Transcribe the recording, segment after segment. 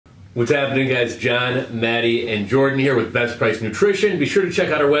What's happening, guys? John, Maddie, and Jordan here with Best Price Nutrition. Be sure to check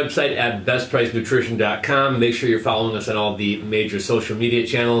out our website at BestPriceNutrition.com. Make sure you're following us on all the major social media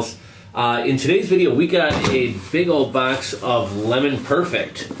channels. In today's video, we got a big old box of Lemon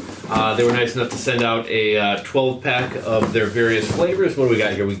Perfect. They were nice enough to send out a 12-pack of their various flavors. What do we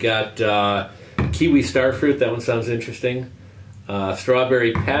got here? We got kiwi starfruit. That one sounds interesting.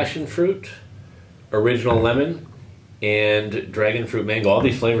 Strawberry passion fruit, original lemon, and dragon fruit mango. All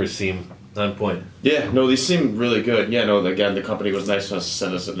these flavors seem on point. Yeah, no, these seem really good. Yeah, no, again, the company was nice enough to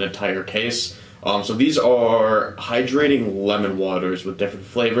send us an entire case. So these are hydrating lemon waters with different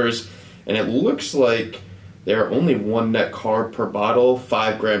flavors, and it looks like they're only 1 net carb per bottle,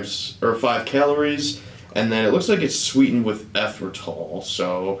 5 grams or 5 calories, and then it looks like it's sweetened with erythritol.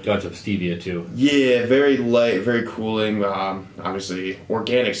 So got some stevia too. Yeah, very light, very cooling. Obviously,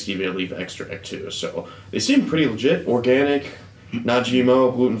 organic stevia leaf extract too. So they seem pretty legit, organic, not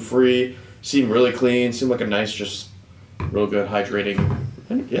GMO, gluten free. Seem really clean. Seem like a nice, just real good hydrating,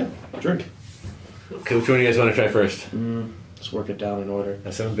 drink. Okay, which one do you guys want to try first? Let's work it down in order.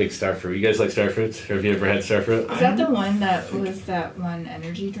 I'm a big starfruit. You guys like starfruits? Or have you ever had starfruit? Is that the one that was that one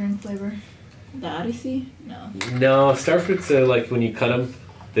energy drink flavor? The Odyssey? No. No, starfruits are like when you cut them,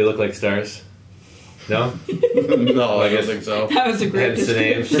 they look like stars. No? No, I don't think so. That was a great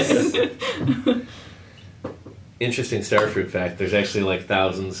description. Interesting starfruit fact. There's actually like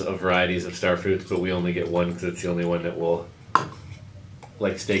thousands of varieties of starfruits, but we only get one because it's the only one that will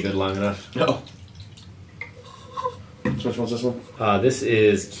like stay good long enough. No. So which one's this one? This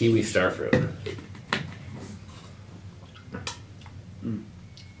is kiwi starfruit.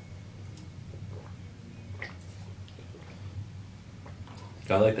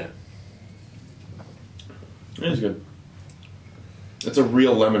 I like that. It is good. It's a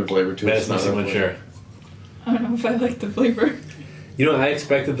real lemon flavor too. That's not sure. I don't know if I like the flavor. You know, I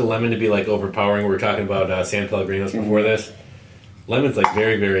expected the lemon to be like overpowering. We were talking about San Pellegrinos before this. Lemon's like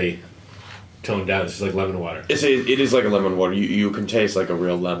very, very toned down. It's just like lemon water. It is like a lemon water. You can taste like a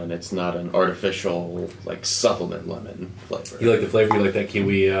real lemon. It's not an artificial like supplement lemon flavor. You like the flavor? You like that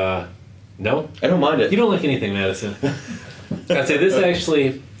kiwi? No? I don't mind it. You don't like anything, Madison. I'd say this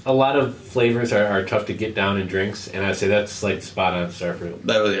actually, a lot of flavors are tough to get down in drinks, and I'd say that's like spot on starfruit.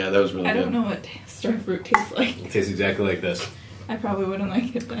 That was really good. I don't know what starfruit tastes like. It tastes exactly like this. I probably wouldn't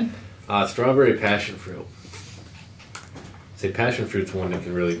like it then. Strawberry passion fruit. Say passion fruit's one that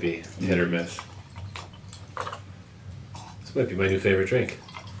can really be hit or miss. This might be my new favorite drink.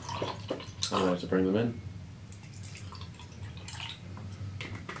 I don't know what to bring them in.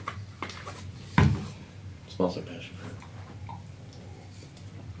 Smells like passion fruit.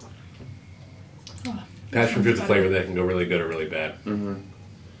 Oh, Passion fruit's a flavor that can go really good or really bad. Mm-hmm.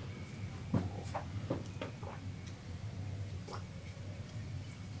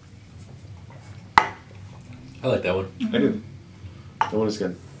 I like that one. I do. That one is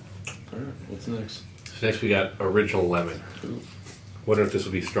good. Alright, what's next? So next we got original lemon. Ooh. Wonder if this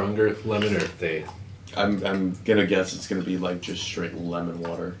will be stronger lemon or if they... I'm gonna guess it's gonna be like just straight lemon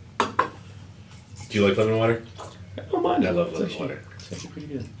water. Do you like lemon water? I don't mind it. I love lemon water. It's actually pretty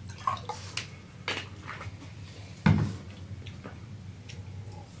good.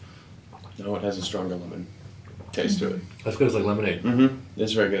 No, it has a stronger lemon taste to it. That's good as like lemonade. Mm-hmm.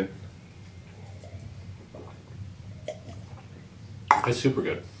 It's very good. It's super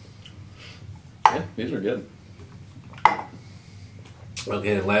good. Yeah, these are good.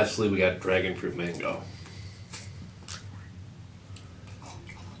 Okay, and lastly we got dragon fruit mango.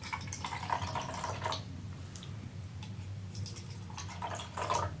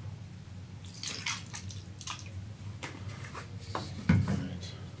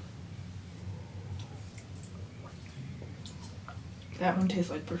 That one tastes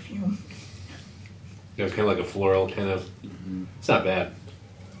like perfume. You know, kind of like a floral kind of. Mm-hmm. It's not bad.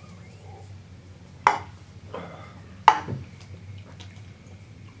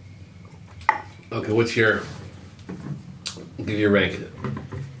 Okay, what's your... Give your rank.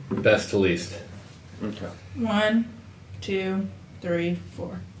 Best to least. Okay. 1, 2, 3,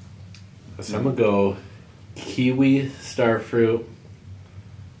 4. So I'm going to go kiwi starfruit,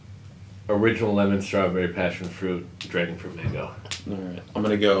 original lemon strawberry passion fruit, dragon fruit mango. Alright. I'm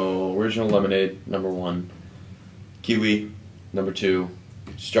gonna go original lemonade, number 1. Kiwi, number 2.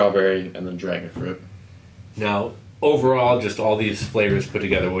 Strawberry, and then dragon fruit. Now, overall, just all these flavors put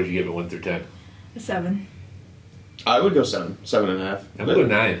together, what would you give it 1 through 10? A 7. I would go 7. 7.5. I'm going to go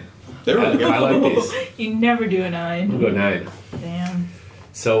 9. They're really good. I like these. You never do a 9. I'm going to go 9. Damn.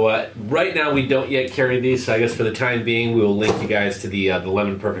 So right now we don't yet carry these, so I guess for the time being we will link you guys to the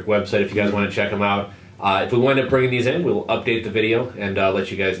Lemon Perfect website if you guys want to check them out. If we wind up bringing these in, we'll update the video and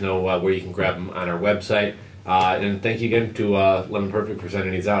let you guys know where you can grab them on our website. And thank you again to Lemon Perfect for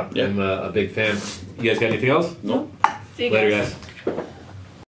sending these out. Yeah. I'm a big fan. You guys got anything else? Nope. See you Later, guys. guys.